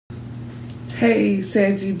Hey,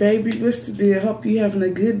 Saggy baby, what's the deal? Hope you having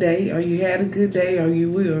a good day, or you had a good day, or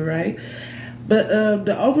you will, right? But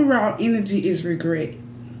the overall energy is regret,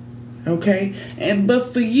 okay?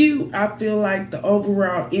 But for you, I feel like the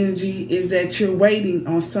overall energy is that you're waiting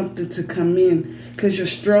on something to come in because your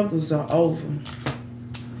struggles are over,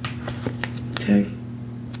 okay?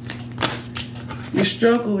 Your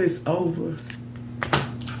struggle is over.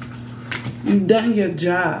 You've done your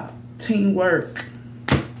job, teamwork.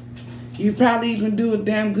 You probably even do a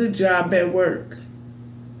damn good job at work.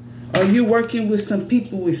 Or you're working with some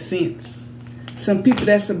people with sense. Some people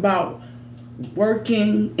that's about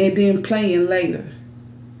working and then playing later.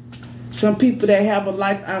 Some people that have a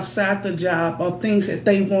life outside the job or things that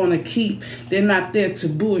they want to keep. They're not there to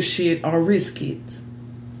bullshit or risk it.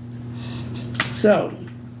 So,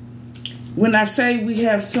 when I say we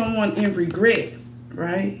have someone in regret,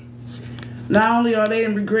 right? Not only are they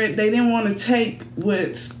in regret, they didn't want to take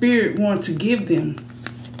what Spirit wanted to give them.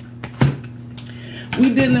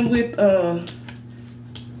 We dealing with a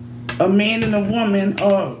man and a woman,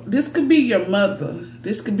 or this could be your mother.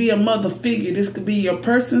 This could be a mother figure. This could be your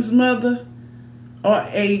person's mother or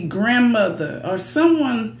a grandmother or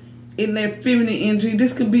someone in their feminine energy.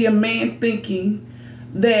 This could be a man thinking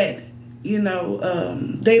that,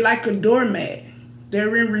 they like a doormat.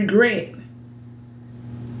 They're in regret.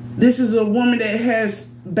 This is a woman that has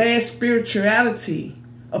bad spirituality,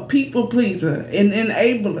 a people pleaser, an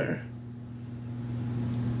enabler.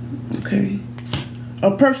 Okay.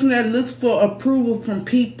 A person that looks for approval from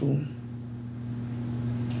people.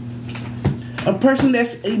 A person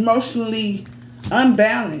that's emotionally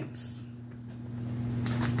unbalanced.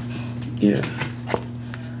 Yeah.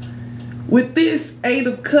 With this Eight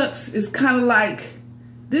of Cups, it's kind of like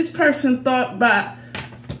this person thought by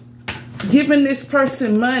giving this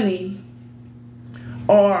person money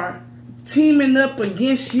or teaming up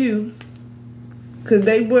against you because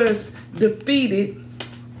they was defeated,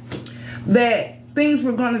 that things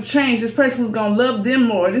were going to change. This person was going to love them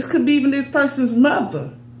more. This could be even this person's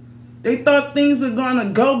mother. They thought things were going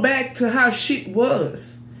to go back to how shit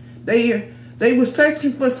was. They were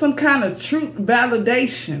searching for some kind of truth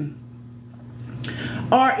validation.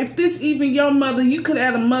 Or if this even your mother, you could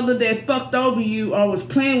have a mother that fucked over you or was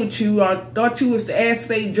playing with you or thought you was to ask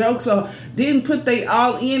they jokes or didn't put they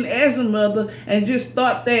all in as a mother and just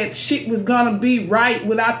thought that shit was going to be right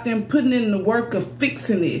without them putting in the work of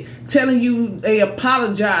fixing it, telling you they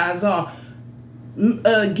apologize or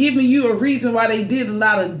giving you a reason why they did a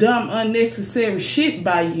lot of dumb, unnecessary shit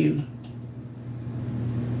by you.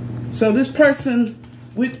 So this person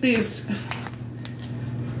with this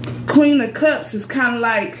Queen of Cups is kind of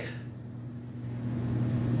like,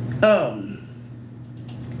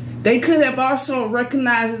 they could have also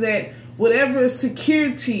recognized that whatever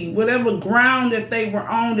security, whatever ground that they were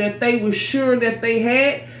on, that they were sure that they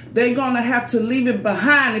had, they're going to have to leave it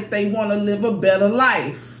behind if they want to live a better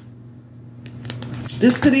life.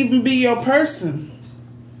 This could even be your person.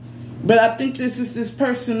 But I think this is this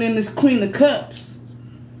person in this Queen of Cups.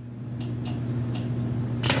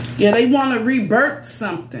 Yeah, they want to rebirth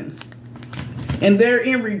something. And they're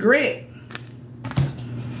in regret.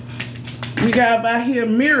 We got out here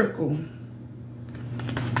miracle.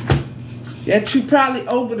 That you probably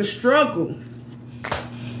over the struggle.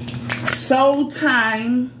 Soul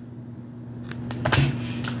time.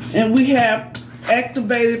 And we have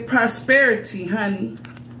activated prosperity, honey.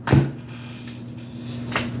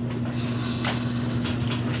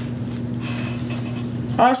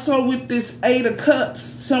 Also with this Eight of Cups,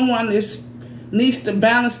 someone needs to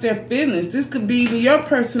balance their feelings. This could be even your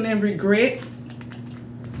person in regret.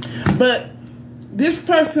 But this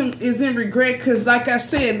person is in regret because, like I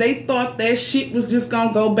said, they thought that shit was just going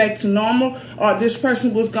to go back to normal or this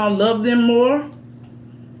person was going to love them more.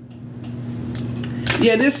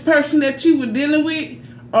 Yeah, this person that you were dealing with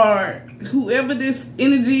or whoever this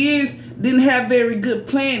energy is didn't have very good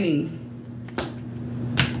planning.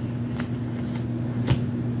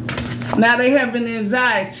 Now they have an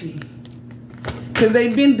anxiety because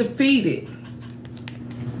they've been defeated.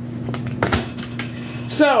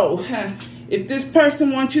 So, if this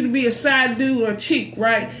person wants you to be a side dude or chick,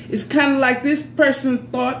 right? It's kind of like this person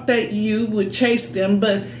thought that you would chase them,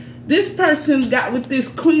 but this person got with this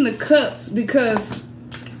Queen of Cups because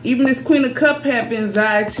even this Queen of Cups have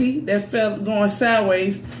anxiety that felt going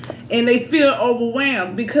sideways, and they feel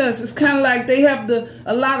overwhelmed because it's kind of like they have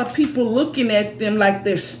a lot of people looking at them like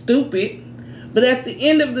they're stupid. But at the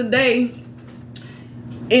end of the day,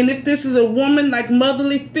 and if this is a woman like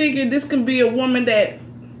motherly figure, this can be a woman that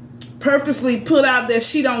purposely put out that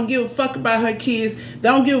she don't give a fuck about her kids,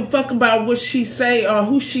 don't give a fuck about what she say or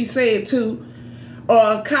who she say it to,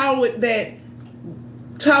 or a coward that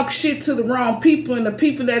talk shit to the wrong people, and the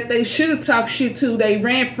people that they should have talked shit to, they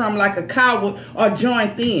ran from like a coward or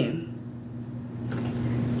joined in.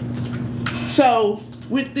 So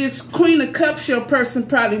with this Queen of Cups your person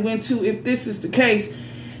probably went to, if this is the case,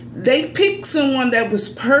 they picked someone that was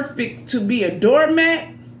perfect to be a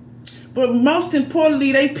doormat, but most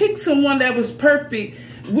importantly, they picked someone that was perfect,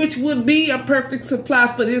 which would be a perfect supply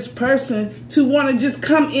for this person to want to just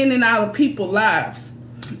come in and out of people's lives.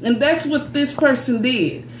 And that's what this person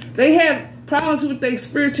did. They had problems with their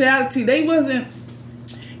spirituality. They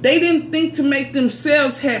didn't think to make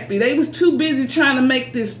themselves happy. They was too busy trying to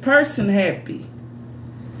make this person happy.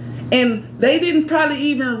 And they didn't probably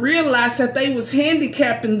even realize that they was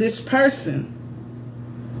handicapping this person.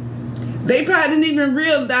 They probably didn't even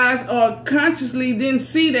realize or consciously didn't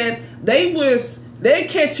see that they're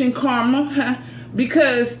catching karma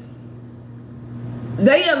because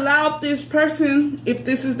they allowed this person, if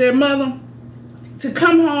this is their mother, to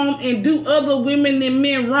come home and do other women and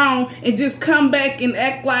men wrong and just come back and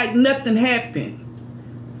act like nothing happened.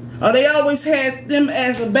 Or they always had them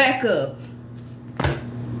as a backup.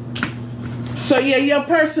 So yeah, your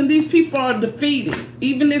person, these people are defeated.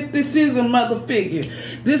 Even if this is a mother figure.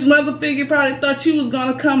 This mother figure probably thought you was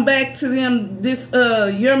going to come back to them,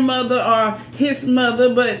 your mother or his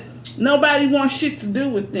mother, but nobody wants shit to do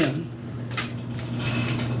with them.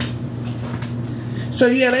 So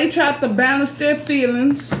yeah, they tried to balance their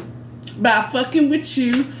feelings by fucking with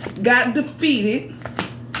you, got defeated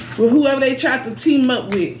with whoever they tried to team up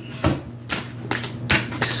with.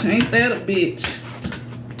 Ain't that a bitch?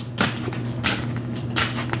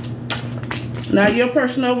 Now your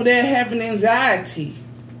person over there having anxiety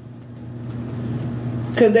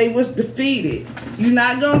because they was defeated. You're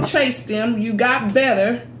not going to chase them. You got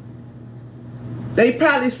better. They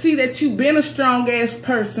probably see that you been a strong ass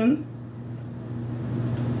person.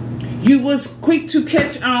 You was quick to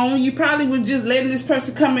catch on. You probably was just letting this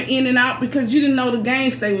person come in and out because you didn't know the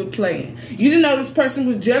games they were playing. You didn't know this person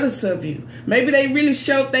was jealous of you. Maybe they really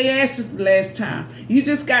showed their asses the last time. You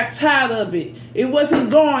just got tired of it. It wasn't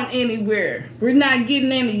going anywhere. We're not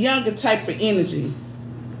getting any younger type of energy.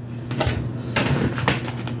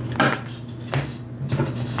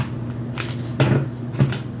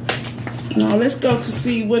 Now let's go to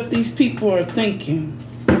see what these people are thinking.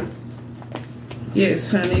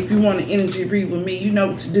 Yes, honey, if you want an energy read with me, you know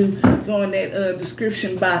what to do. Go in that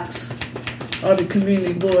description box or the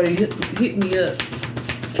community board and hit me up.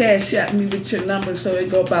 Cash out me with your number so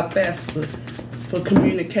it go by faster for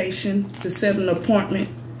communication to set an appointment.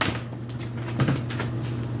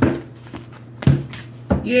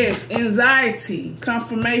 Yes, anxiety,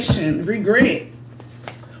 confirmation, regret.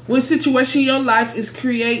 What situation in your life is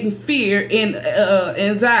creating fear and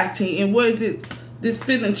anxiety, and what is it this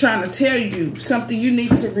feeling trying to tell you? Something you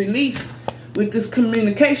need to release with this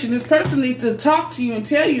communication. This person needs to talk to you and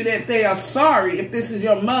tell you that they are sorry if this is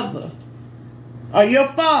your mother or your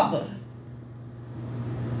father.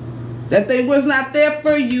 That they was not there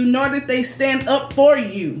for you, nor did they stand up for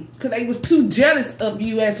you because they was too jealous of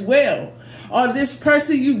you as well. Or this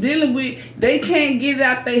person you dealing with, they can't get it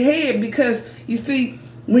out their head because, you see,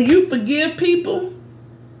 when you forgive people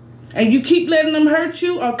and you keep letting them hurt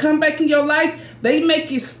you or come back in your life, they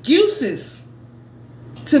make excuses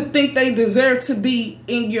to think they deserve to be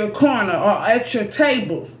in your corner or at your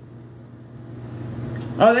table.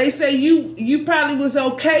 Or they say you probably was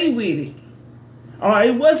okay with it. Or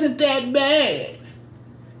it wasn't that bad.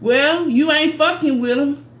 Well, you ain't fucking with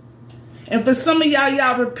them. And for some of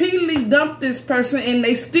y'all repeatedly dumped this person and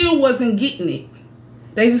they still wasn't getting it.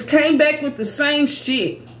 They just came back with the same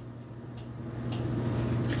shit.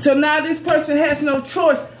 So now this person has no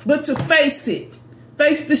choice but to face it.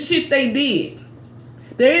 Face the shit they did.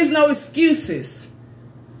 There is no excuses.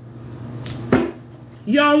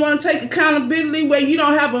 You don't want to take accountability where you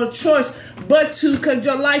don't have a choice but to, because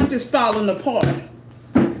your life is falling apart.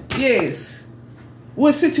 Yes.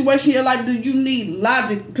 What situation in your life do you need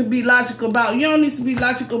logic to be logical about? You don't need to be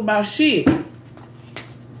logical about shit.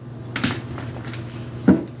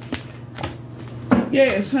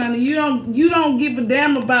 Yes, honey. You don't give a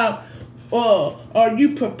damn about are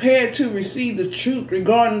you prepared to receive the truth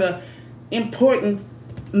regarding the important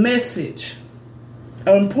message,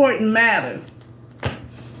 or important matter.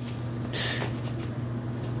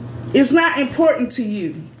 It's not important to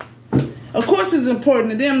you. Of course it's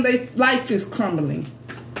important to them. Their life is crumbling.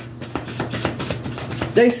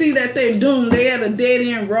 They see that they're doomed. They're at a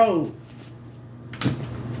dead-end road.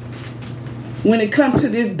 When it comes to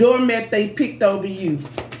this doormat they picked over you.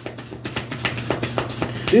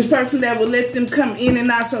 This person that will let them come in and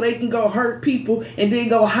out so they can go hurt people and then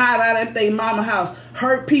go hide out at their mama house.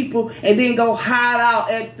 Hurt people and then go hide out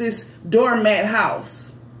at this doormat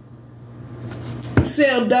house.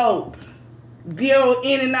 Sell dope. Go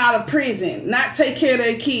in and out of prison. Not take care of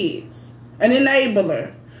their kids. An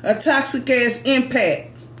enabler. A toxic ass impact.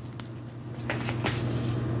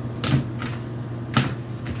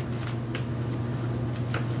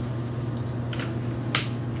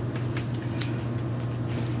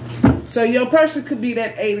 So your person could be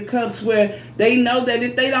that 8 of Cups where they know that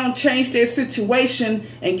if they don't change their situation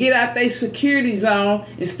and get out their security zone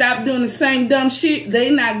and stop doing the same dumb shit, they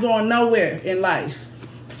not going nowhere in life.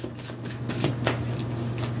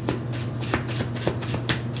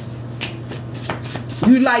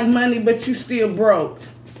 You like money, but you still broke.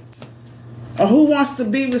 Or who wants to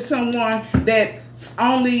be with someone that's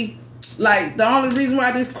only... Like, the only reason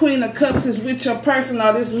why this Queen of Cups is with your person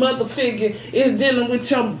or this mother figure is dealing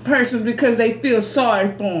with your person because they feel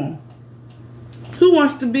sorry for them. Who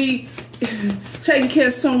wants to be taking care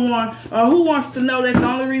of someone, or who wants to know that the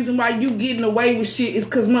only reason why you getting away with shit is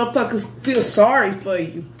because motherfuckers feel sorry for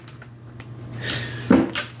you?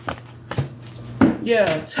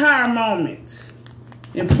 Yeah, tire moment.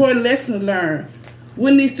 Important lesson to learn.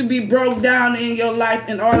 What needs to be broke down in your life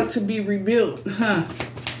in order to be rebuilt? Huh?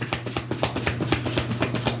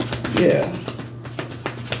 Yeah.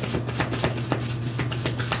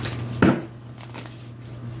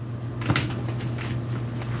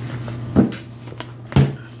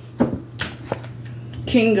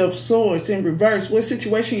 King of Swords in reverse. What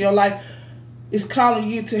situation in your life is calling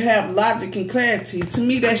you to have logic and clarity? To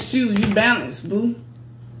me, that's you. You balance, boo.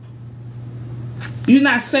 You're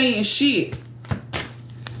not saying shit.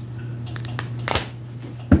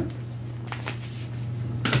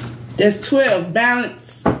 That's 12. Balance.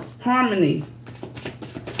 Harmony.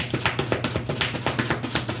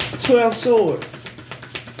 12 swords.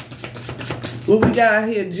 What we got out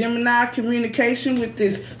here? Gemini communication with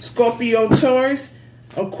this Scorpio, Taurus,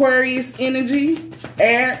 Aquarius energy,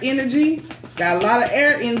 air energy. Got a lot of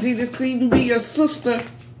air energy. This could even be your sister.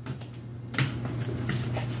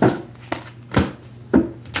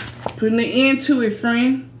 Putting an end to it,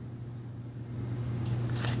 friend.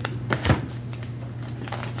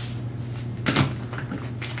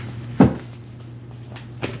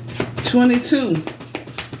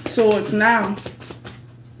 $22 swords now.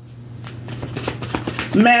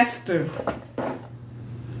 Master.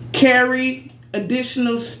 Carry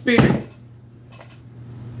additional spirit.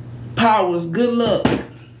 Powers. Good luck.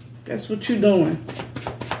 That's what you're doing.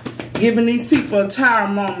 Giving these people a tire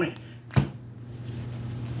moment.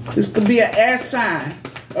 This could be an air sign.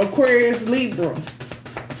 Aquarius, Libra.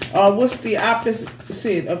 What's the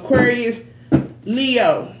opposite? Aquarius,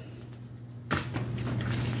 Leo.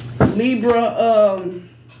 Libra,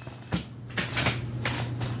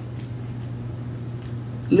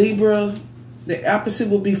 Libra, the opposite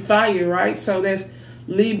will be fire, right? So that's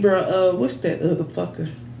Libra, what's that other fucker?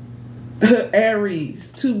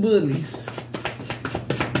 Aries, 2 bullies.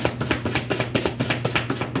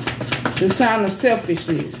 The sign of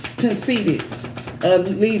selfishness, conceited,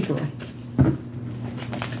 Libra.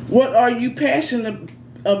 What are you passionate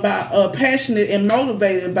about, passionate and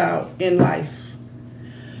motivated about in life?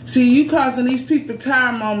 See, you causing these people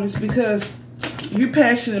tire moments because you're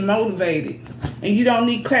passionate and motivated. And you don't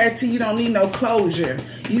need clarity. You don't need no closure.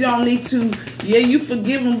 You don't need to, yeah, you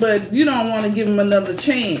forgive them, but you don't want to give them another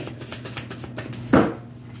chance.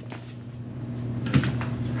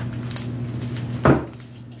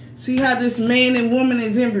 See how this man and woman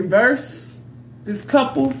is in reverse? This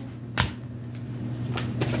couple?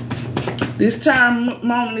 This time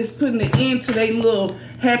moment is putting an end to their little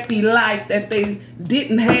happy life that they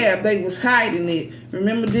didn't have. They was hiding it.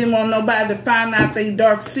 Remember, didn't want nobody to find out their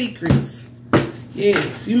dark secrets.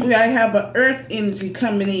 Yes, you gotta have an earth energy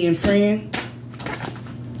coming in, friend.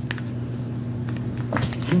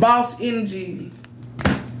 Boss energy.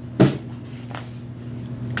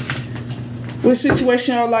 What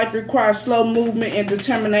situation in your life requires slow movement and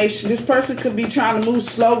determination? This person could be trying to move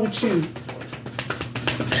slow with you.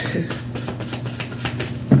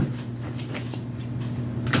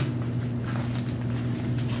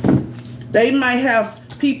 They might have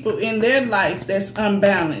people in their life that's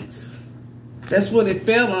unbalanced. That's what it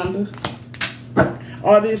fell under.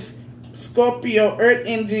 Or this Scorpio earth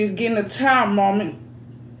energy is getting a time moment.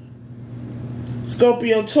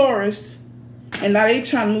 Scorpio Taurus. And now they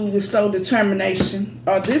trying to move with slow determination.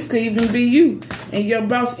 Or this could even be you and your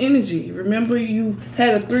boss energy. Remember, you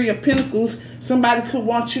had a 3 of Pentacles. Somebody could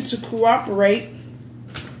want you to cooperate.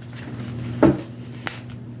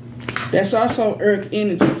 That's also earth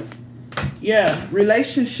energy. Yeah,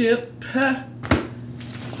 relationship.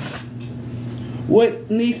 What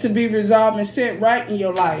needs to be resolved and set right in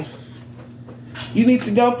your life. You need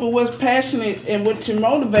to go for what's passionate and what you're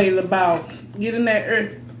motivated about. Getting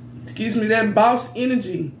that that boss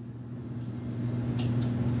energy.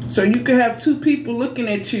 So you can have two people looking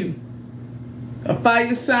at you. A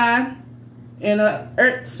fire sign and an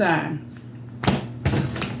earth sign.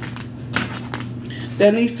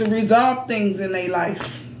 That needs to resolve things in their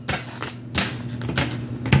life.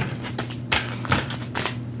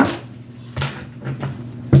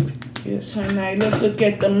 Yes, honey. Let's look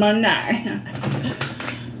at the money.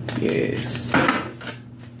 Yes.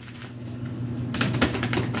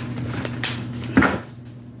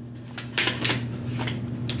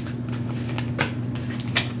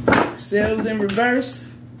 Sales in reverse.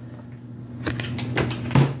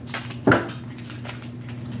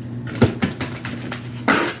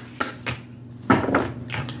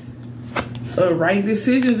 Right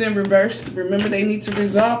decisions in reverse. Remember, they need to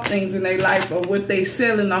resolve things in their life or what they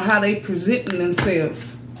selling or how they presenting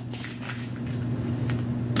themselves.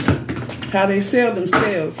 How they sell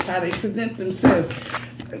themselves. How they present themselves.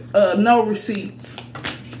 No receipts.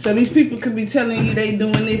 So these people could be telling you they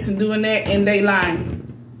doing this and doing that and they lying.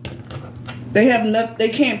 They have nothing. They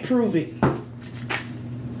can't prove it.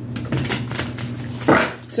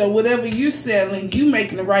 So whatever you selling, you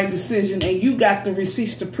making the right decision and you got the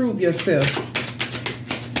receipts to prove yourself.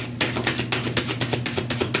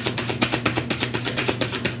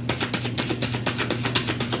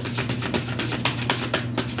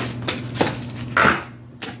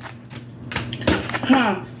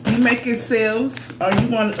 You making sales, or you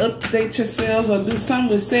want to update your sales or do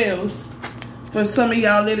something with sales. For some of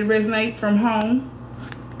y'all, let it resonate from home.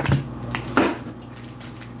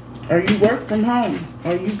 Or you work from home.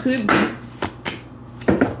 Or you could be.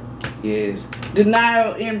 Yes.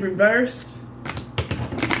 Denial in reverse.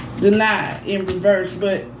 Deny in reverse,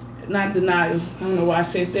 but not denial. I don't know why I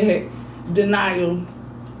said that. Denial.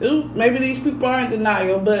 Ooh, maybe these people are in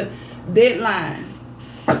denial, but deadline.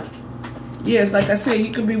 Yes, like I said,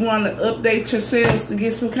 you could be wanting to update your sales to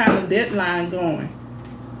get some kind of deadline going.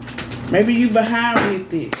 Maybe you behind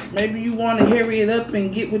with it. Maybe you want to hurry it up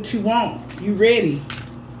and get what you want. You ready.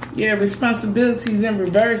 Yeah, responsibilities in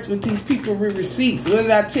reverse with these people with receipts. What did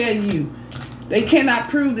I tell you? They cannot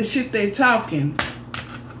prove the shit they're talking.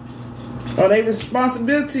 Or their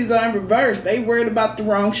responsibilities are in reverse. They worried about the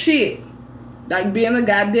wrong shit. Like being a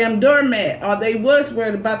goddamn doormat. Or they was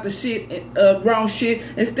worried about the shit, wrong shit,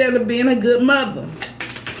 instead of being a good mother.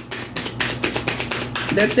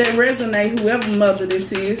 Let that resonate, whoever mother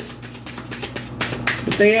this is.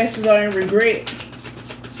 But their asses are in regret.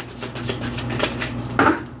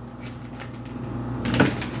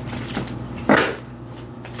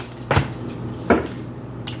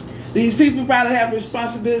 These people probably have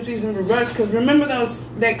responsibilities in reverse. Because remember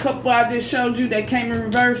that couple I just showed you that came in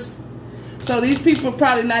reverse? So these people are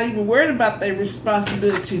probably not even worried about their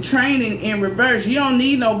responsibility. Training in reverse. You don't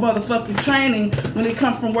need no motherfucking training when it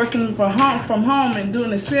comes from working from home and doing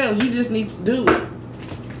the sales. You just need to do it.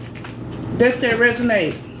 Let that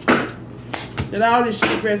resonate. Let all this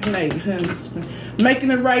shit resonate. Making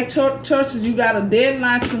the right choices. You got a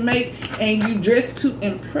deadline to make and you dress to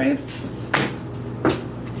impress.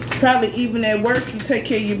 Probably even at work, you take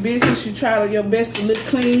care of your business. You try your best to look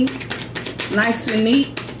clean, nice and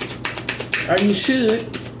neat. Or you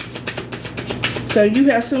should. So you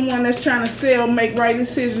have someone that's trying to sell, make right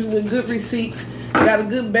decisions with good receipts, got a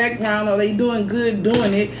good background, or they doing good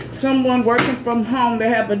doing it. Someone working from home, they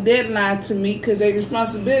have a deadline to meet because their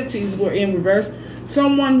responsibilities were in reverse.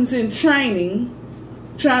 Someone's in training,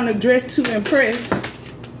 trying to dress to impress,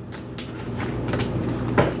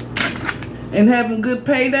 and having good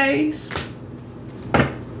paydays.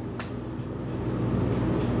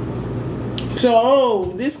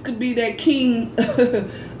 So, this could be that king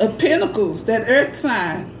of pentacles, that earth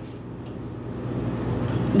sign.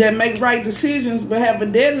 That make right decisions but have a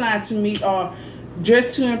deadline to meet, or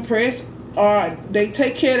dress to impress, or they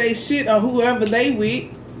take care of their shit, or whoever they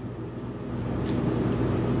with.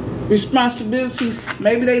 Responsibilities,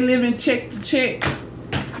 maybe they live in check to check.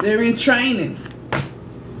 They're in training.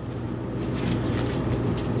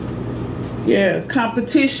 Yeah,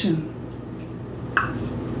 competition.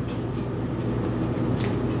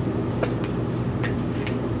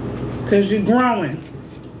 Because you're growing.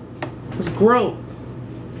 It's growth.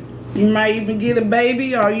 You might even get a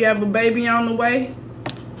baby, or you have a baby on the way.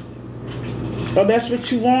 Or that's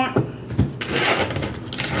what you want.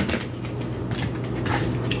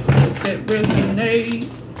 That resonate.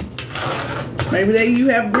 Maybe you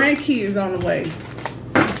have grandkids on the way.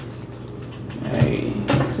 Hey,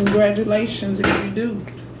 Congratulations if you do,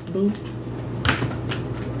 boo.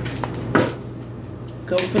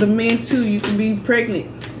 Go for the men too. You can be pregnant,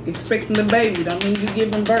 expecting a baby. Don't mean you're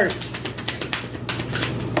giving birth.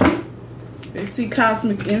 Let's see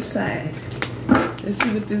cosmic inside. Let's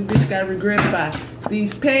see what this bitch got regret by.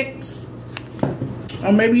 These pets.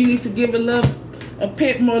 Or maybe you need to give a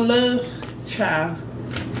pet more love. Child.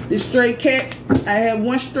 This stray cat. I have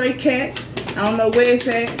one stray cat. I don't know where it's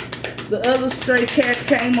at. The other stray cat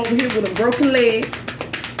came over here with a broken leg.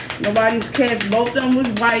 Nobody's cats, both of them was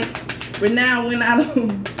white. But now when I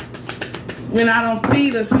don't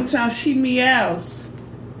feed her, sometimes she meows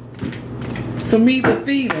for me to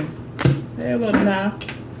feed her. Hell up now.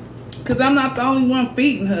 Because I'm not the only one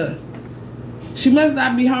feeding her. She must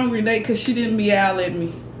not be hungry today because she didn't meow at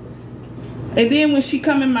me. And then when she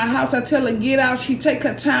come in my house, I tell her get out. She take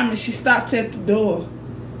her time and she stops at the door.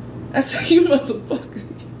 I say, you motherfucker.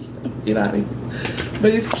 Get out of here.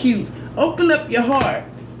 But it's cute. Open up your heart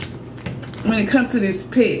when it comes to this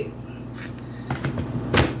pet.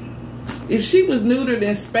 If she was neutered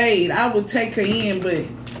and spayed, I would take her in, but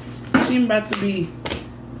she ain't about to be.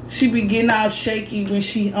 She be getting all shaky when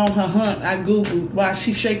she on her hunt. I Googled while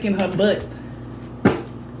she shaking her butt.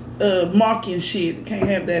 Marking shit. Can't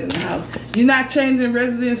have that in the house. You're not changing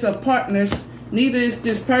residence or partners. Neither is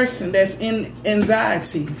this person that's in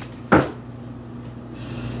anxiety.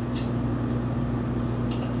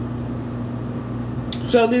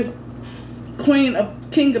 So this King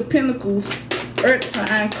of Pentacles, Earth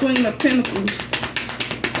sign, Queen of Pentacles,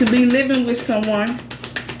 could be living with someone.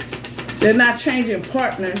 They're not changing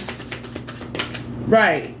partners.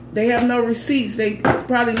 Right. They have no receipts. They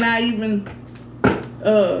probably not even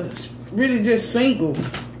really just single.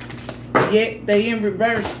 Yet they in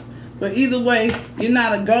reverse. But either way, you're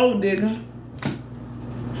not a gold digger.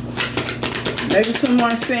 Maybe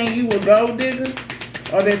someone's saying you a gold digger.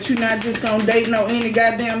 Or that you're not just gonna date no any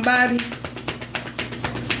goddamn body.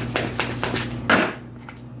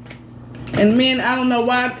 And men, I don't know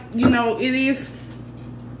why, you know, it is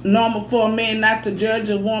normal for a man not to judge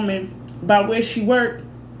a woman by where she work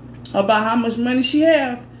or by how much money she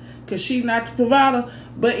have, because she's not the provider.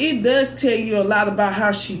 But it does tell you a lot about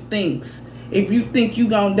how she thinks. If you think you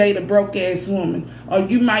gonna date a broke ass woman, or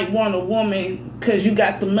you might want a woman because you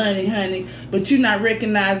got the money, honey, but you're not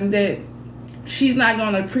recognizing that she's not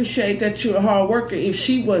gonna appreciate that you're a hard worker if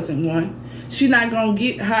she wasn't one. She's not gonna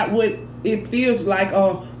get what it feels like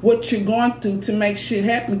or what you're going through to make shit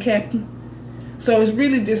happen, Captain. So it's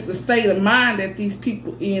really just the state of mind that these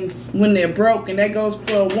people in when they're broke, and that goes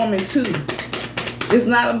for a woman too. It's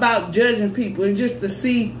not about judging people. It's just to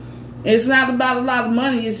see. It's not about a lot of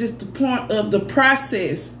money. It's just the point of the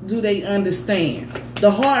process. Do they understand?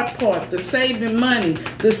 The hard part, the saving money,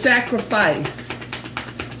 the sacrifice,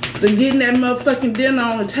 the getting that motherfucking dinner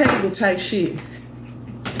on the table type shit.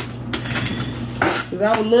 Because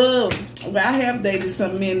I would love, well, I have dated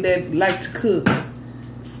some men that like to cook.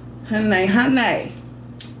 Honey.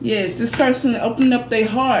 Yes, this person opened up their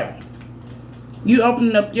heart. You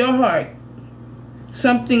open up your heart.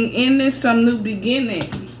 Something in it, some new beginning.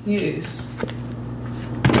 Yes.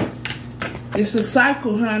 It's a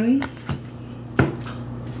cycle, honey.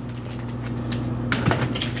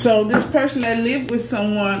 So this person that lived with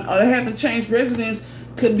someone or haven't changed residence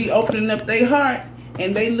could be opening up their heart,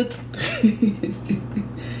 and they look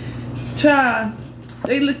child,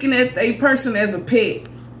 they looking at a person as a pet.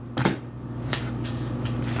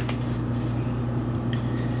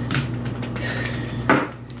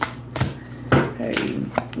 Hey,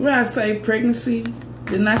 what I say, pregnancy?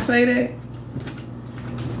 Didn't I say that?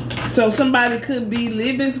 So somebody could be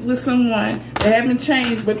living with someone that haven't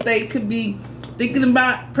changed, but they could be thinking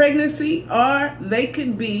about pregnancy, or they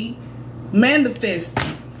could be manifesting.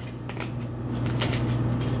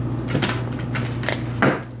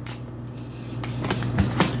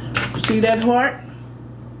 See that heart?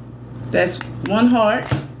 That's one heart,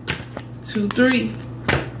 2, 3.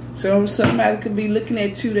 So somebody could be looking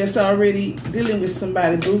at you that's already dealing with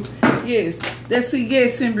somebody, boo. Yes, that's a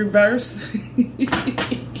yes in reverse.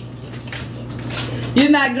 You're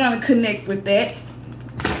not gonna connect with that.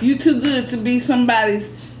 You too good to be somebody's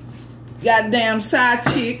goddamn side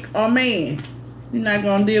chick or man. You're not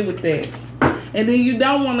gonna deal with that. And then you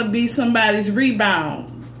don't want to be somebody's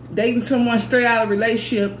rebound, dating someone straight out of a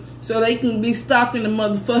relationship so they can be stalking the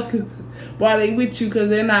motherfucker while they with you because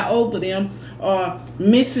they're not over them or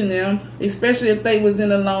missing them, especially if they was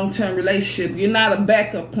in a long-term relationship. You're not a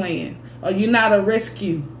backup plan, or you're not a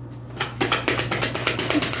rescue.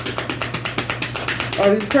 Or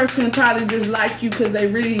this person probably just like you because they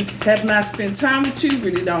really have not spent time with you,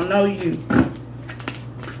 really don't know you.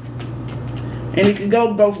 And it could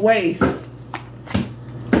go both ways.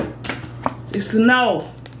 It's a no.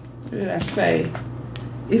 What did I say?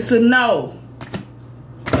 It's a no.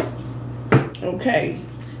 Okay.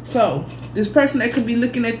 So, this person that could be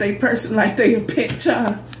looking at their person like they a pet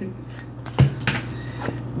child.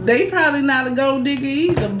 They probably not a gold digger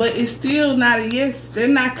either, but it's still not a yes. They're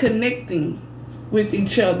not connecting with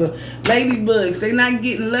each other. Ladybugs, they're not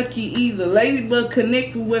getting lucky either. Ladybug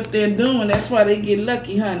connect with what they're doing. That's why they get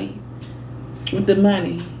lucky, honey. With the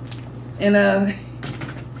money. And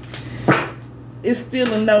it's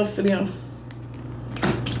still a no for them.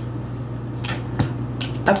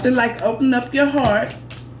 I feel like open up your heart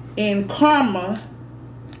and karma.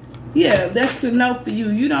 Yeah, that's a no for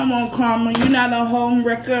you. You don't want karma. You're not on home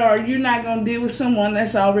record, or you're not going to deal with someone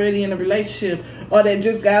that's already in a relationship or that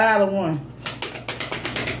just got out of one.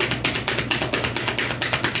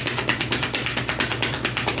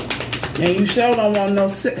 And you sure don't want no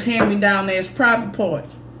hand-me-down ass private part.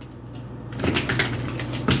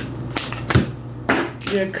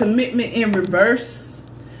 Your commitment in reverse.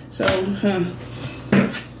 So,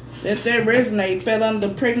 let that resonate. Fell under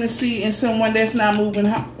pregnancy and someone that's not moving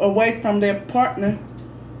away from their partner.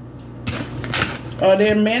 Or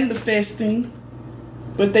they're manifesting,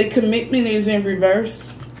 but their commitment is in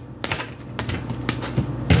reverse.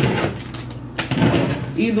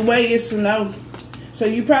 Either way, it's a no. So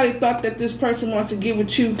you probably thought that this person wants to get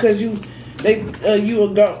with you because you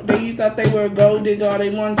thought they were a gold digger, or they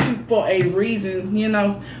wanted you for a reason, you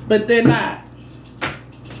know, but they're not.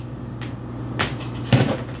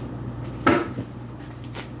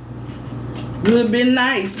 Would have been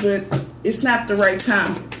nice, but it's not the right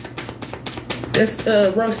time. Let's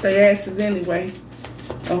roast their asses anyway,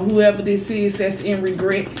 or whoever this is that's in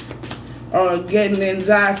regret or getting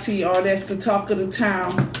anxiety, or that's the talk of the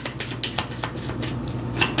town.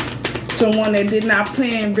 Someone that did not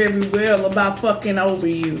plan very well about fucking over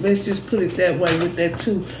you. Let's just put it that way with that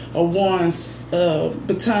 2 of Wands,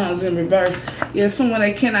 batons in reverse. Yeah, someone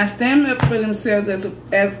that cannot stand up for themselves at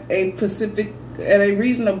a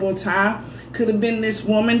reasonable time. Could have been this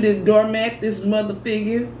woman, this doormat, this mother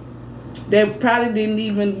figure that probably didn't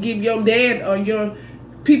even give your dad or your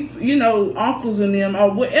people, you know, uncles and them,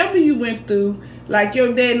 or whatever you went through, like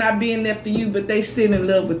your dad not being there for you, but they still in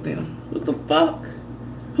love with them. What the fuck?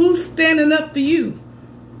 Who's standing up for you?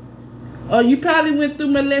 Or you probably went through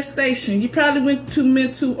molestation. You probably went through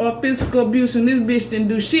mental or physical abuse, and this bitch didn't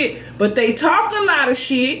do shit, but they talked a lot of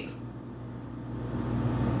shit.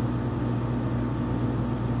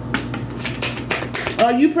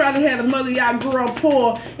 Or you probably had a mother, y'all grew up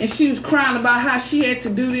poor, and she was crying about how she had to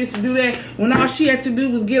do this and do that, when all she had to do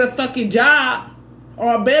was get a fucking job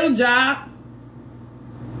or a better job.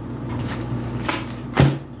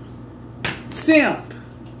 Simp.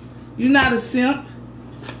 You're not a simp.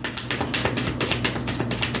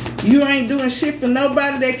 You ain't doing shit for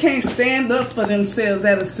nobody that can't stand up for themselves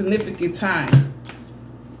at a significant time.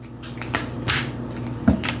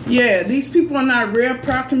 Yeah, these people are not real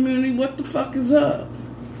proud community. What the fuck is up?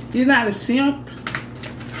 You're not a simp.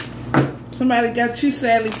 Somebody got you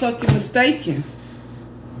sadly fucking mistaken.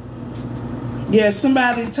 Yeah,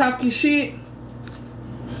 somebody talking shit.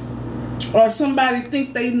 Or somebody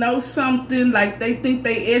think they know something, like they think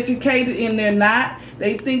they educated and they're not.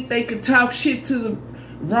 They think they could talk shit to the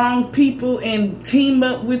wrong people and team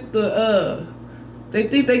up with the, they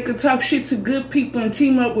think they could talk shit to good people and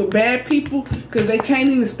team up with bad people because they can't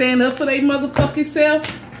even stand up for their motherfucking self.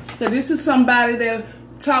 So this is somebody that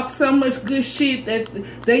talks so much good shit that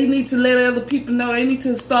they need to let other people know. They need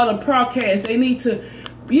to start a podcast. They need to,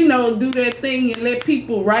 you know, do their thing and let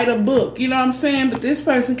people write a book. You know what I'm saying? But this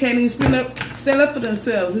person can't even stand up for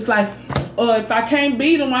themselves. It's like, if I can't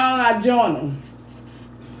beat them, why don't I join them?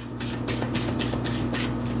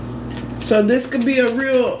 So this could be a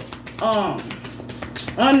real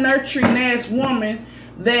unnurturing ass woman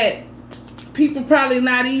that people probably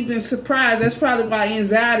not even surprised. That's probably why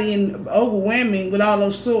anxiety and overwhelming with all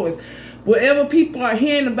those swords. Whatever people are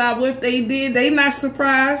hearing about what they did, they not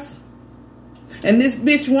surprised. And this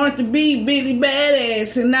bitch wanted to be Billy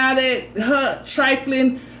Badass, and now that her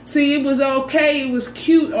trifling, see, it was okay, it was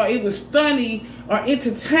cute, or it was funny, or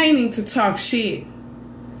entertaining to talk shit.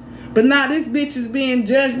 But now this bitch is being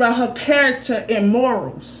judged by her character and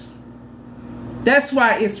morals. That's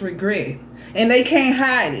why it's regret. And they can't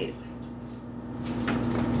hide it.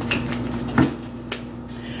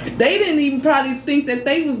 They didn't even probably think that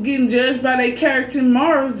they was getting judged by their character and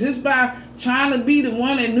morals just by trying to be the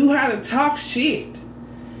one that knew how to talk shit.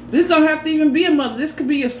 This don't have to even be a mother. This could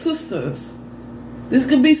be your sisters. This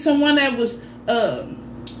could be someone that was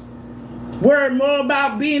Worried more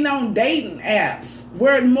about being on dating apps.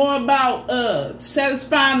 Worried more about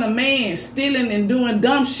satisfying a man, stealing and doing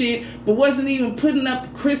dumb shit, but wasn't even putting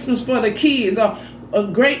up Christmas for the kids. Or a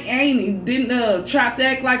great auntie didn't try to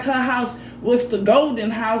act like her house was the golden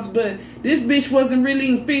house, but this bitch wasn't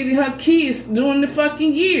really feeding her kids during the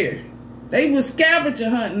fucking year. They was scavenger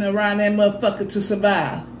hunting around that motherfucker to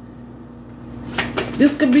survive.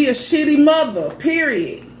 This could be a shitty mother,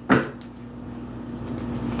 period.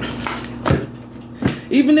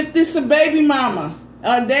 Even if this a baby mama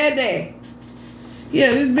or daddy.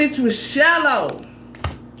 Yeah, this bitch was shallow.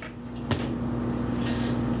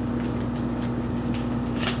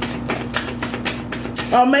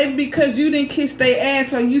 Or maybe because you didn't kiss their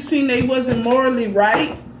ass, or you seen they wasn't morally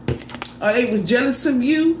right, or they was jealous of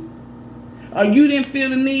you, or you didn't feel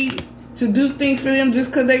the need to do things for them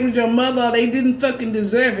just because they was your mother, or they didn't fucking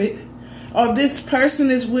deserve it. Or this person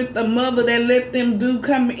is with a mother that let them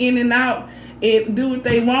come in and out and do what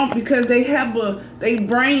they want because they have their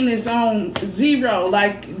brain is on zero.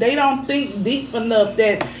 Like, they don't think deep enough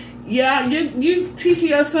that, yeah, you teaching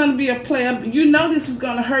your son to be a player. You know this is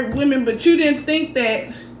going to hurt women, but you didn't think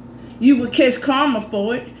that you would catch karma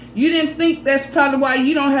for it. You didn't think that's probably why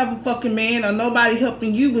you don't have a fucking man or nobody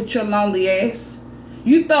helping you with your lonely ass.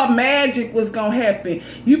 You thought magic was going to happen.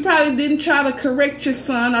 You probably didn't try to correct your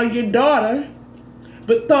son or your daughter,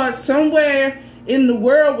 but thought somewhere in the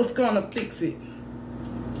world was going to fix it.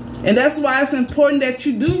 And that's why it's important that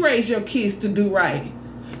you do raise your kids to do right.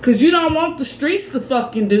 Because you don't want the streets to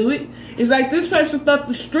fucking do it. It's like this person thought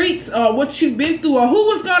the streets or what you've been through or who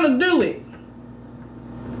was going to do it.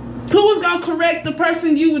 Who was going to correct the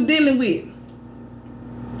person you were dealing with?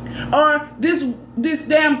 Or this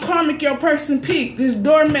damn karmic your person picked, this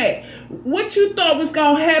doormat. What you thought was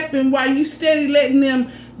going to happen while you steady letting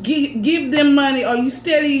them give them money, or you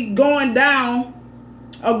steady going down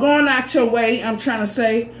or going out your way, I'm trying to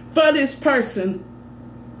say, for this person.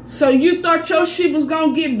 So you thought your shit was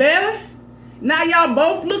going to get better? Now y'all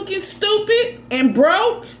both looking stupid and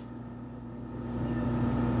broke?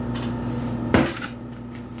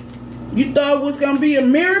 You thought it was going to be a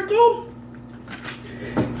miracle?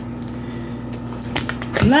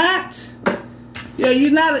 Not. Yo,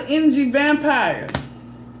 you're not an energy vampire.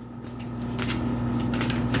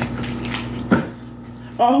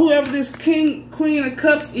 Or whoever this Queen of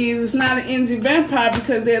Cups is not an energy vampire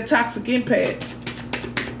because they're a toxic empath.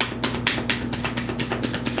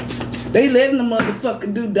 They letting the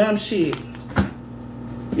motherfucker do dumb shit.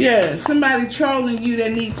 Yeah, somebody trolling you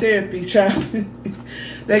that need therapy, child.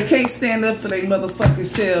 They can't stand up for their motherfucking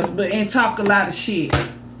selves, and talk a lot of shit.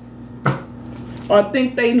 Or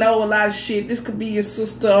think they know a lot of shit. This could be your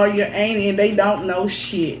sister or your auntie and they don't know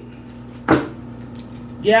shit.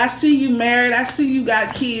 Yeah, I see you married. I see you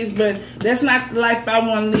got kids, but that's not the life I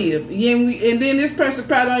want to live. Yeah, and then this person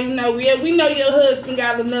probably don't even know. Yeah, we know your husband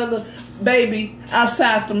got another baby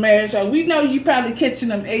outside the marriage. Or we know you probably catching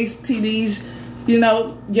them STDs, you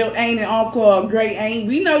know, your aunt and uncle or great aunt.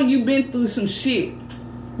 We know you been through some shit.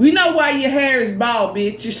 We know why your hair is bald,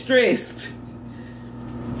 bitch. You're stressed.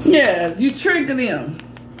 Yeah, you trigger them.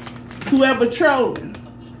 Whoever trolling.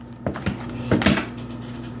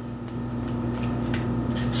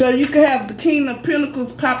 So you could have the King of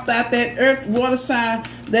Pentacles popped out, that earth water sign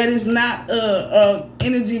that is not a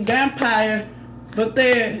energy vampire, but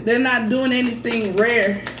they're not doing anything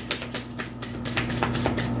rare.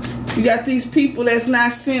 You got these people that's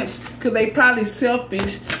not simps because they probably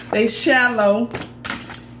selfish, they shallow,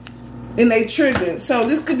 and they triggered. So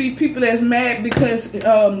this could be people that's mad because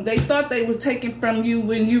they thought they was taken from you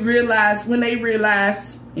when they realized,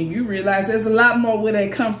 and you realize there's a lot more where they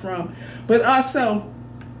come from. But also,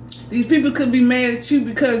 these people could be mad at you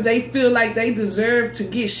because they feel like they deserve to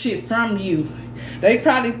get shit from you. They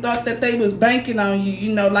probably thought that they was banking on you,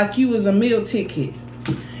 you know, like you was a meal ticket.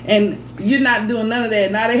 And you're not doing none of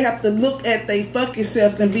that. Now they have to look at their fucking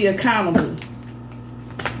self and be accountable.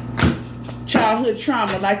 Childhood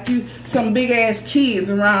trauma, like you, some big ass kids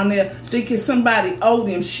around there thinking somebody owe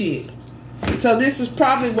them shit. So this is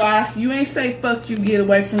probably why you ain't say fuck you, get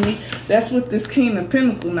away from me. That's what this King of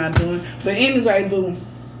Pentacles not doing. But anyway, boo,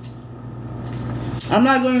 I'm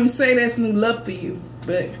not going to even say that's new love for you,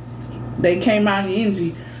 but they came out in the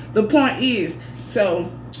energy. The point is,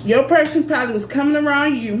 so your person probably was coming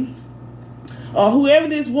around you, or whoever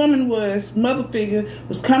this woman was, mother figure,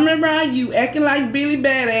 was coming around you acting like Billy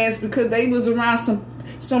Badass because they was around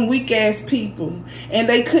some weak ass people and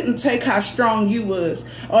they couldn't take how strong you was,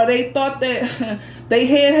 or they thought that their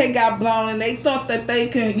head had got blown and they thought that they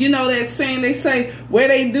can, you know that saying they say, where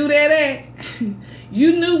they do that at?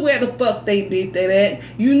 You knew where the fuck they did that at.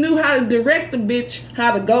 You knew how to direct the bitch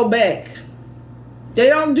how to go back. They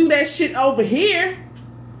don't do that shit over here.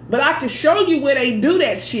 But I can show you where they do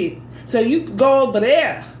that shit. So you can go over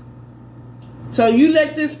there. So you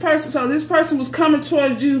let this person, so this person was coming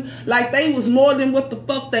towards you like they was more than what the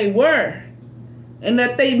fuck they were. And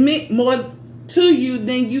that they meant more to you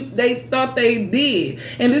than they thought they did.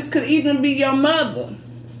 And this could even be your mother.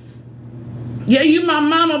 Yeah, you my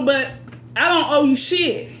mama, but I don't owe you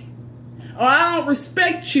shit. Or I don't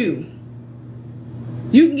respect you.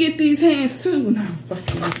 You can get these hands too. No, I'm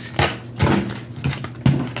fucking with you.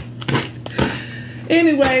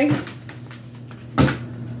 Anyway,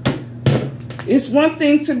 it's one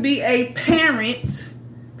thing to be a parent,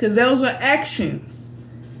 because those are actions.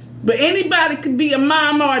 But anybody could be a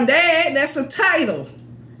mom or a dad. That's a title.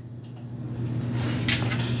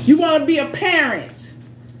 You want to be a parent.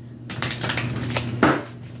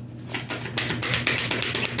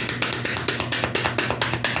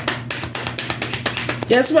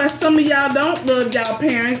 That's why some of y'all don't love y'all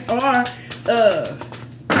parents, or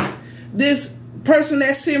this person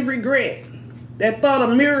that's in regret, that thought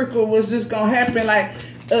a miracle was just gonna happen, like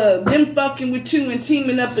them fucking with you and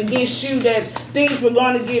teaming up against you, that things were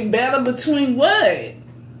gonna get better between what?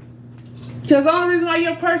 Because the only reason why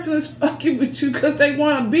your person is fucking with you because they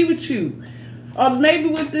want to be with you. Or maybe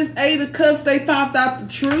with this 8 of Cups, they found out the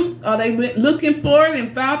truth, or they went looking for it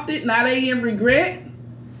and found it. Now they in regret,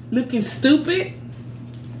 looking stupid.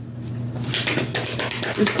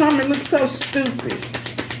 This Karmic looks so stupid.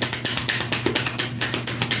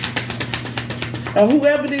 Or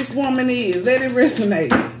whoever this woman is, let it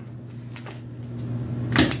resonate.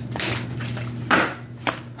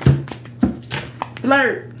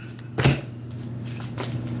 Flirt.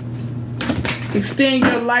 Extend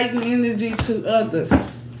your light and energy to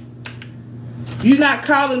others. You're not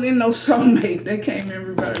calling in no soulmate. They came in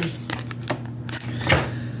reverse.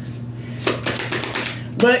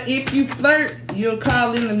 But if you flirt, you'll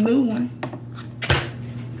call in a new one.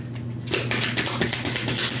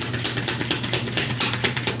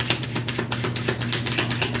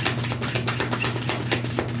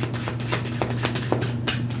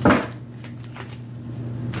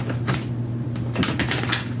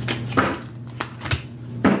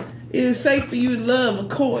 It is safe for you to love, of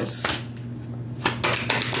course.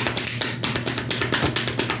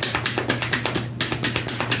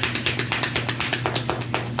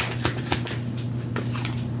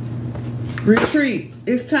 Retreat.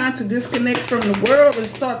 It's time to disconnect from the world and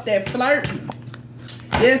start that flirting.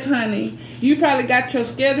 Yes, honey. You probably got your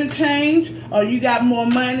schedule changed, or you got more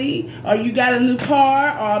money, or you got a new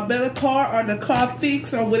car, or a better car, or the car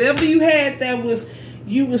fixed, or whatever you had that was,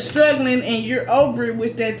 you were struggling and you're over it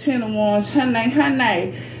with that 10 of Wands.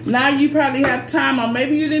 Honey. Now you probably have time, or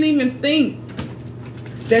maybe you didn't even think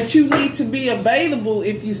that you need to be available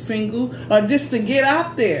if you're single, or just to get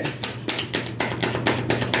out there.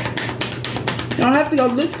 You don't have to go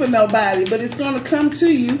look for nobody, but it's going to come to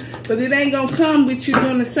you. But it ain't going to come with you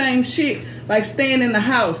doing the same shit, like staying in the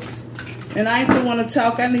house. And I ain't the one to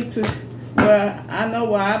talk. I need to, well, I know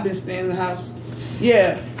why I've been staying in the house.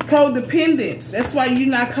 Yeah, codependence. That's why you're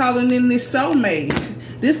not calling in this soulmate.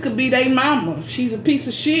 This could be their mama. She's a piece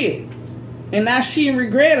of shit. And now she in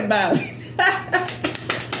regret about it.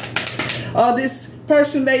 Or this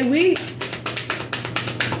person they with.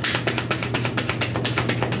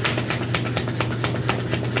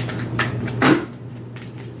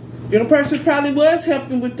 Your person probably was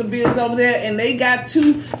helping with the bills over there, and they got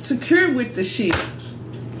too secure with the shit.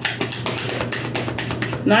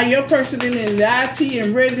 Now your person in anxiety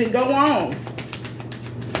and ready to go on.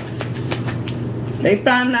 They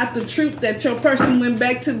found out the truth that your person went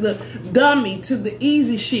back to the dummy, to the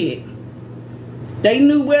easy shit. They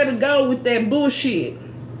knew where to go with that bullshit.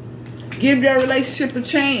 Give your relationship a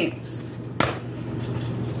chance.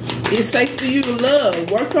 It's safe for you to love.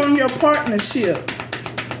 Work on your partnership.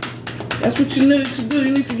 That's what you need to do.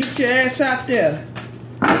 You need to get your ass out there.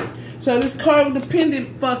 So this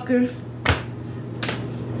codependent fucker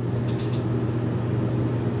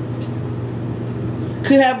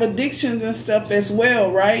could have addictions and stuff as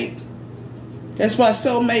well, right? That's why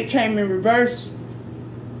soulmate came in reverse.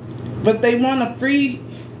 But they want a free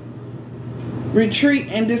retreat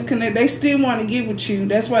and disconnect. They still want to get with you.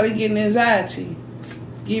 That's why they're getting anxiety.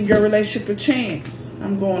 Give your relationship a chance.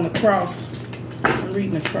 I'm going across. I'm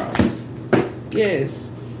reading across. Yes.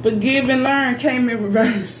 Forgive and learn came in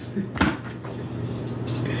reverse.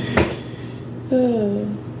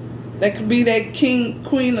 That could be that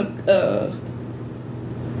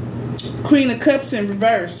Queen of Cups in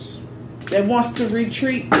reverse that wants to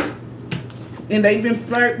retreat, and they've been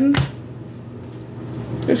flirting.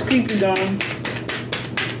 Let's keep it going.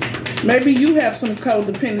 Maybe you have some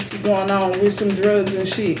codependency going on with some drugs and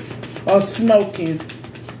shit, or smoking.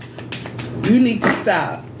 You need to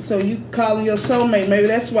stop. So you calling your soulmate. Maybe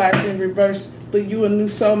that's why it's in reverse. But you a new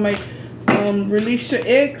soulmate. Release your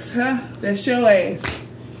ex, huh? That's your ass.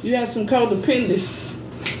 You have some codependence.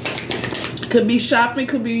 Could be shopping,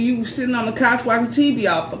 could be you sitting on the couch watching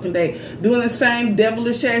TV all fucking day, doing the same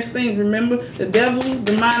devilish ass thing. Remember, the devil,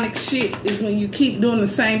 demonic shit is when you keep doing the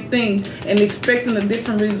same thing and expecting a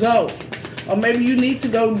different result. Or maybe you need to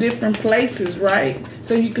go different places, right?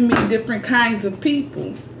 So you can meet different kinds of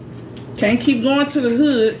people. Can't keep going to the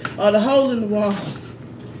hood or the hole in the wall.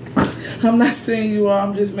 I'm not saying you are,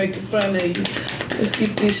 I'm just making fun of you. Let's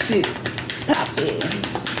get this shit poppin'.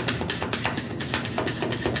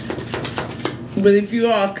 But if you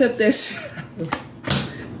are, cut that shit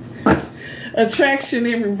out. Attraction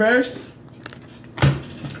in reverse.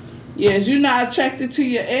 Yes, you're not attracted to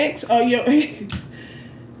your ex or your ex.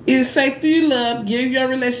 It is safe for you, love. Give your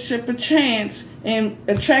relationship a chance. And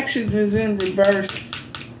attraction is in reverse.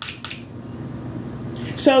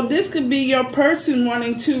 So this could be your person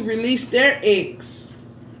wanting to release their ex.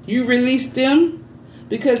 You release them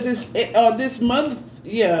because this mother,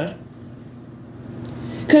 yeah.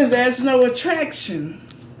 Because there's no attraction.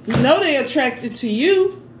 You know they're attracted to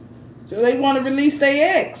you. So they want to release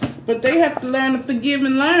their ex. But they have to learn to forgive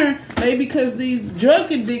and learn. Maybe because these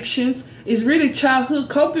drug addictions is really childhood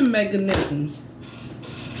coping mechanisms.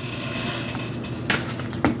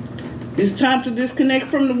 It's time to disconnect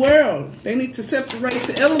from the world. They need to separate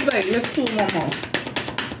to elevate. Let's pull one more.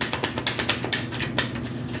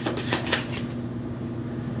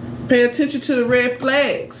 Pay attention to the red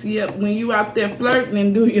flags. Yep, when you out there flirting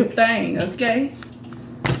and do your thing, okay?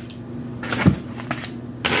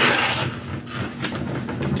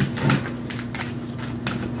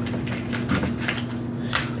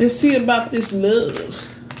 Let's see about this love.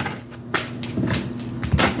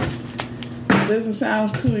 Doesn't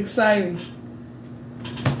sound too exciting.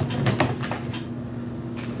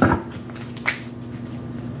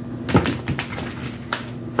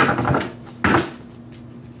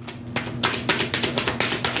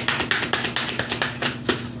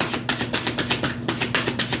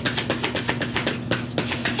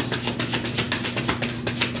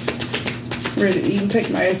 Ready to eat and take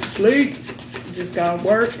my ass to sleep. Just got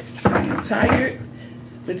work. I'm tired.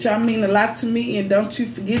 But y'all mean a lot to me. And don't you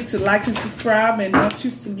forget to like and subscribe. And don't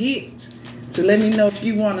you forget to let me know if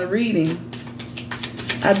you want a reading.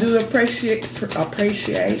 I do appreciate the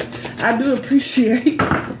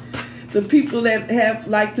people that have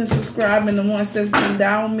liked and subscribed and the ones that's been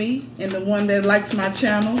down me and the one that likes my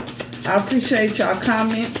channel. I appreciate y'all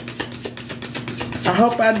comments. I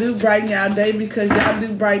hope I do brighten y'all day because y'all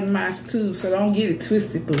do brighten mine too. So don't get it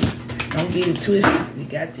twisted, boo. Don't get it twisted. We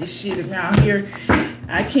got this shit around here.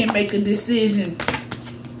 I can't make a decision.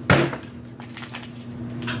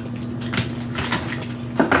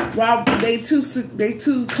 Wow, they too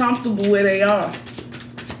comfortable where they are.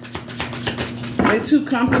 They too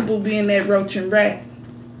comfortable being that roach and rat.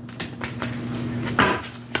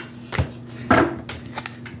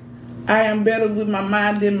 I am better with my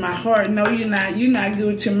mind than my heart. No, you're not. You're not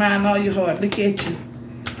good with your mind or your heart. Look at you.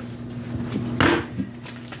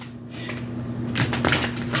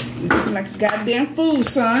 You're looking like a goddamn fool,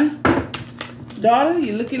 son. Daughter,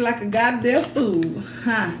 you're looking like a goddamn fool.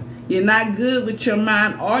 Huh? You're not good with your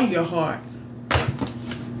mind or your heart.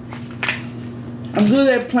 I'm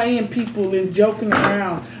good at playing people and joking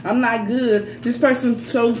around. I'm not good. This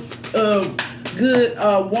person's so good,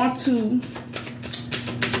 want to...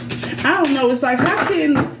 I don't know. It's like, how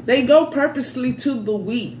can they go purposely to the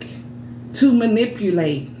weak to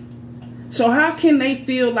manipulate? So how can they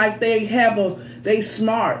feel like they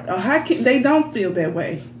smart? Or how can they don't feel that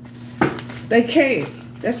way? They can't.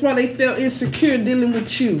 That's why they feel insecure dealing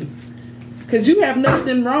with you. Because you have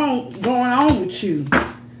nothing wrong going on with you.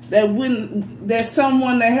 That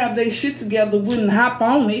someone that have their shit together wouldn't hop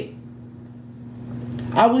on it.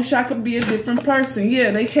 I wish I could be a different person. Yeah,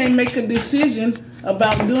 they can't make a decision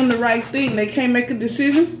about doing the right thing. They can't make a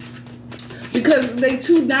decision because they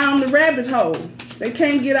too down the rabbit hole. They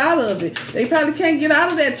can't get out of it. They probably can't get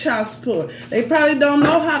out of that child support. They probably don't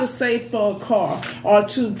know how to save for a car or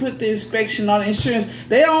to put the inspection on insurance.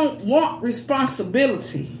 They don't want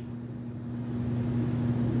responsibility.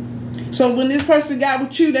 So when this person got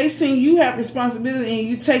with you, they seen you have responsibility and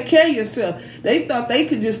you take care of yourself. They thought they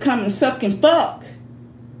could just come and suck and fuck.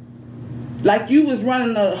 Like you was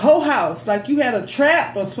running a whole house. Like you had a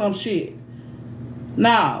trap or some shit.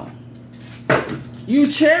 No. You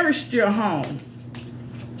cherished your home.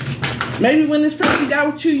 Maybe when this person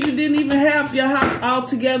got with you, you didn't even have your house all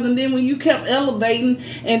together. And then when you kept elevating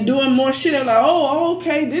and doing more shit, they're like, oh,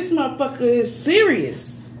 okay, this motherfucker is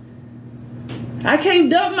serious. I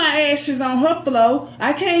can't dump my ashes on her floor.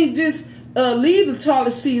 I can't just leave the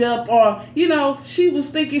toilet seat up. Or, you know, she was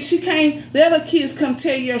thinking she can't let her kids come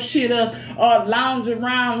tear your shit up or lounge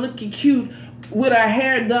around looking cute with her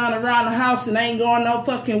hair done around the house and ain't going no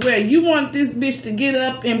fucking where. You want this bitch to get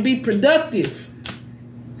up and be productive.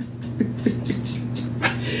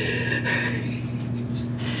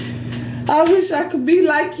 I wish I could be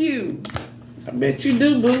like you. I bet you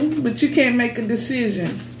do, boo. But you can't make a decision.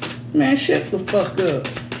 Man, shut the fuck up.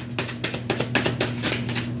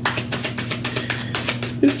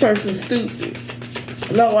 This person's stupid.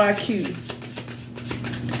 Low IQ.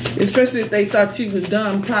 Especially if they thought you was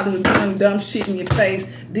dumb. Probably was doing dumb shit in your face.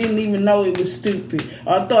 Didn't even know it was stupid.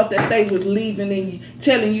 Or thought that they was leaving and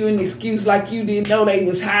telling you an excuse like you didn't know they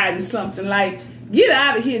was hiding something. Like, get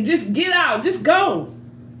out of here. Just get out. Just go.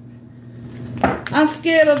 I'm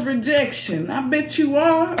scared of rejection. I bet you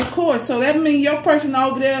are, of course. So that means your person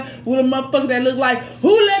over there with a motherfucker that look like,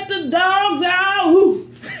 who let the dogs out? Who?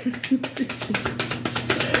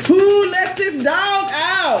 Who let this dog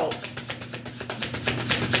out?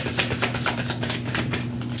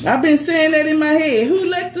 I've been saying that in my head. Who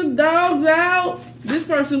let the dogs out? This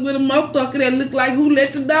person with a motherfucker that look like who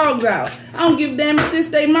let the dogs out. I don't give a damn if this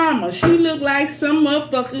they mama. She look like some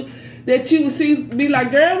motherfucker that you would see, be like,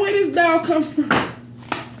 girl, where this dog come from?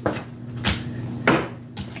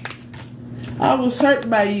 I was hurt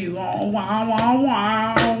by you. Oh, wow, wow,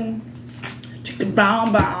 wow. Chicken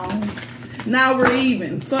bow, bow. Now we're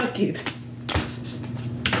even. Fuck it.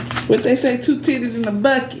 What they say, 2 titties in a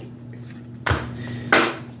bucket.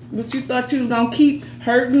 But you thought you was going to keep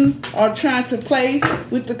hurting or trying to play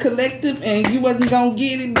with the collective and you wasn't going to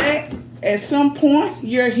get it back? At some point,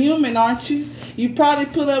 you're human, aren't you? You probably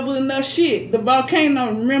put up with enough shit. The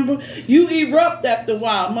volcano, remember? You erupt after a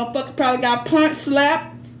while. Motherfucker probably got punched,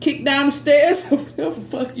 slapped, kicked down the stairs. Whatever the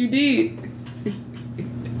fuck you did.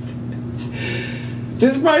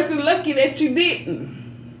 This person lucky that you didn't.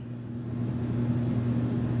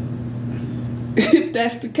 If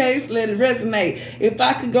that's the case, let it resonate. If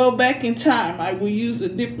I could go back in time, I will use a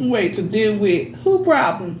different way to deal with who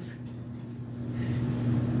problems?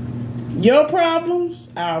 Your problems?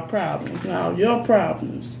 Our problems. No, your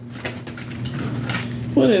problems.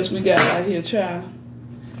 What else we got out here, child?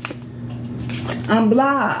 I'm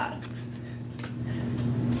blocked.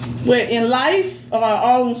 Well, in life or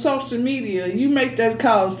on social media, you make that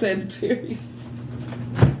call, Sagittarius.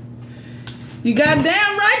 You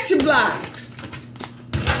goddamn right you're blocked.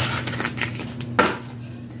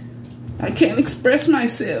 I can't express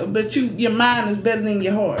myself, but your mind is better than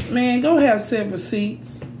your heart. Man, go have several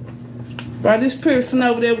seats. While this person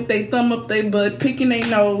over there with their thumb up their butt, picking their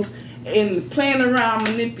nose, and playing around,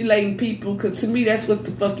 manipulating people, because to me, that's what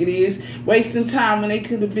the fuck it is. Wasting time when they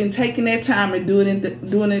could have been taking their time and doing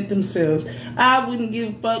it themselves. I wouldn't give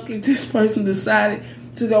a fuck if this person decided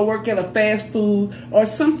to go work at a fast food or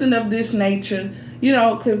something of this nature, you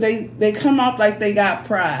know, because they come off like they got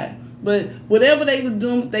pride. But whatever they was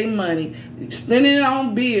doing with their money, spending it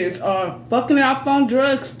on beers or fucking it off on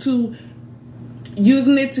drugs to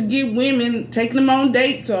using it to get women, taking them on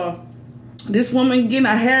dates, or this woman getting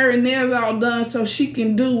her hair and nails all done so she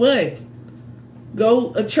can do what?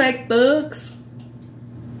 Go attract thugs?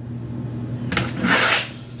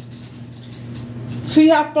 See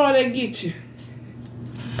how far they get you.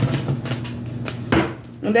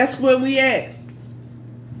 And that's where we at.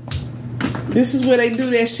 This is where they do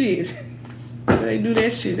that shit. Where they do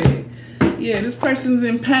that shit at. Yeah, this person's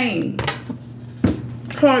in pain.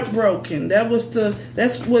 Heartbroken. That's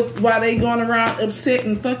why they going around upset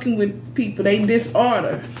and fucking with people. They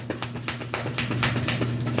disorder.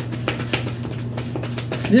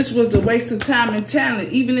 This was a waste of time and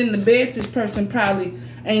talent. Even in the bed, this person probably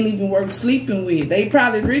ain't even worth sleeping with. They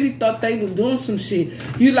probably really thought they was doing some shit.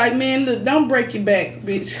 You like, man, look, don't break your back,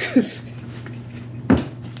 bitch, because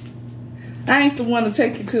I ain't the one to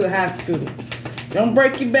take you to the hospital. Don't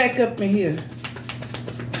break your back up in here.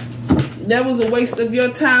 That was a waste of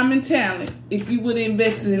your time and talent if you would have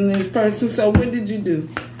invested in this person. So what did you do?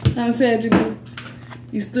 I said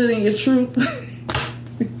you stood in your truth.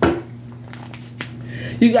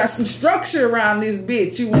 You got some structure around this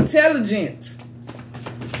bitch. You intelligent.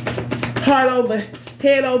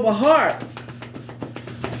 Head over heart.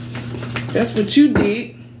 That's what you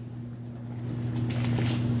did.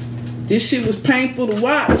 This shit was painful to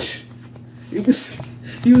watch. You was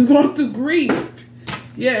going through grief.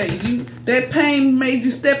 Yeah, that pain made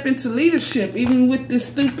you step into leadership, even with this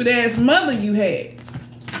stupid ass mother you had.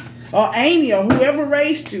 or auntie, or whoever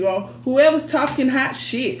raised you, or whoever's talking hot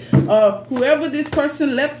shit, or whoever this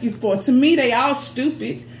person left you for. To me, they all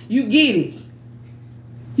stupid. You get it.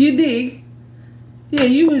 You dig? Yeah,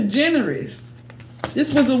 you was generous.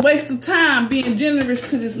 This was a waste of time being generous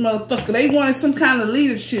to this motherfucker. They wanted some kind of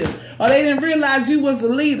leadership, or they didn't realize you was a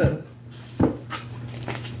leader.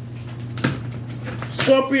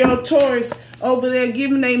 Scorpio, Taurus over there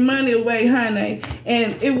giving their money away, honey,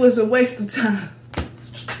 and it was a waste of time.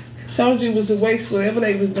 Told you it was a waste, whatever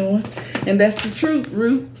they was doing, and that's the truth,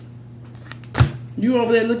 Root. You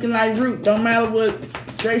over there looking like Root. Don't matter what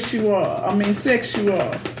race you are. I mean, sex you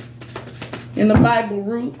are. In the Bible,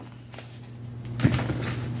 Root.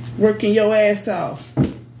 Working your ass off.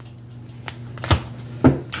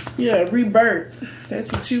 Yeah, rebirth.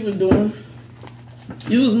 That's what you was doing.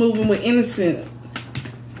 You was moving with innocence.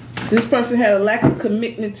 This person had a lack of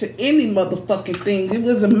commitment to any motherfucking thing. It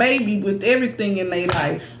was a maybe with everything in their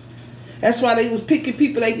life. That's why they was picking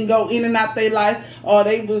people they can go in and out their life, or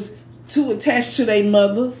they was too attached to their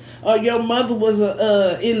mother, or your mother was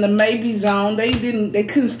in the maybe zone. They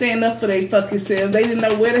couldn't stand up for their fucking self. They didn't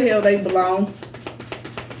know where the hell they belong.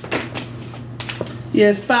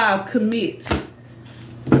 Yes, 5, commit.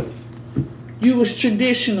 You was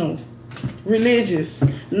traditional, religious,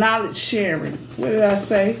 knowledge sharing. What did I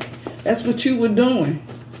say? That's what you were doing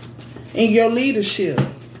in your leadership.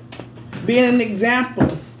 Being an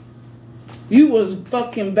example. You was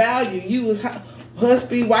fucking value. You was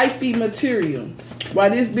husband, wifey material.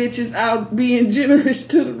 While this bitch is out being generous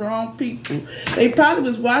to the wrong people. They probably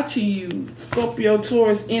was watching you, Scorpio,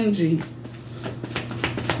 Taurus energy.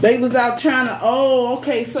 They was out trying to,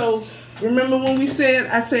 okay, so remember when I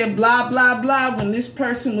said blah, blah, blah, when this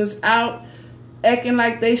person was out acting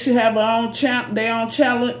like they should have their own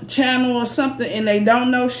channel or something, and they don't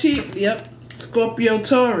know shit. Yep, Scorpio,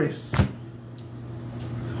 Taurus.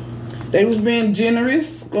 They was being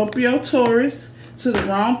generous, Scorpio, Taurus, to the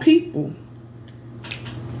wrong people.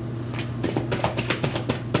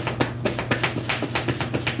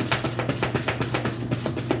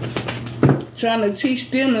 Trying to teach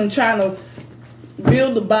them and trying to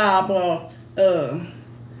build a bob, or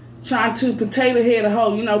trying to potato head a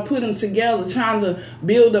hoe, put them together, trying to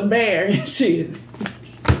build a bear and shit.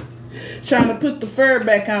 Trying to put the fur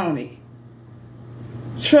back on it.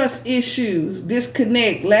 Trust issues,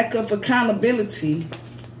 disconnect, lack of accountability.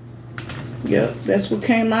 Yep, that's what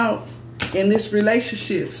came out in this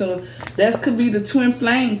relationship. So that could be the twin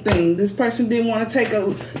flame thing. This person didn't want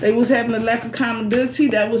to they was having a lack of accountability.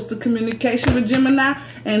 That was the communication with Gemini,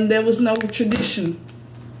 and there was no tradition.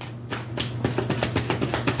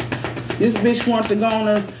 This bitch wanted to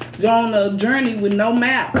go on a journey with no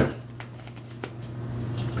map.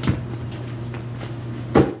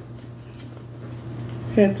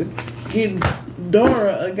 Had to get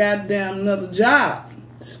Dora a goddamn another job.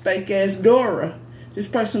 Fake ass Dora. This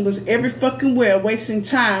person was every fucking where, wasting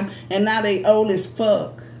time, and now they old as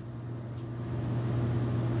fuck.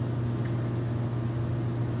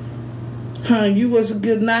 You was a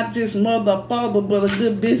good, not just mother or father, but a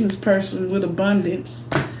good business person with abundance.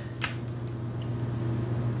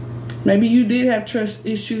 Maybe you did have trust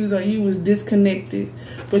issues, or you was disconnected,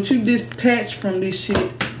 but you detached from this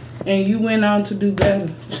shit, and you went on to do better.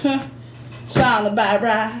 Shauna,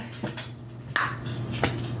 bye-bye.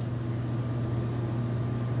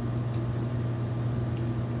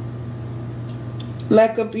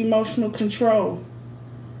 Lack of emotional control.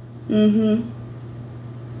 Maybe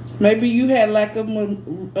you had lack of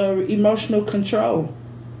emotional control.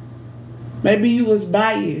 Maybe you was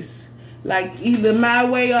biased. Like either my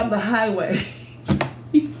way or the highway.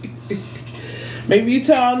 Maybe you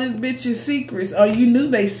told all these bitches secrets, or you knew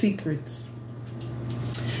they secrets.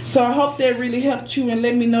 So I hope that really helped you, and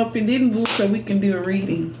let me know if it didn't, so we can do a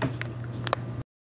reading.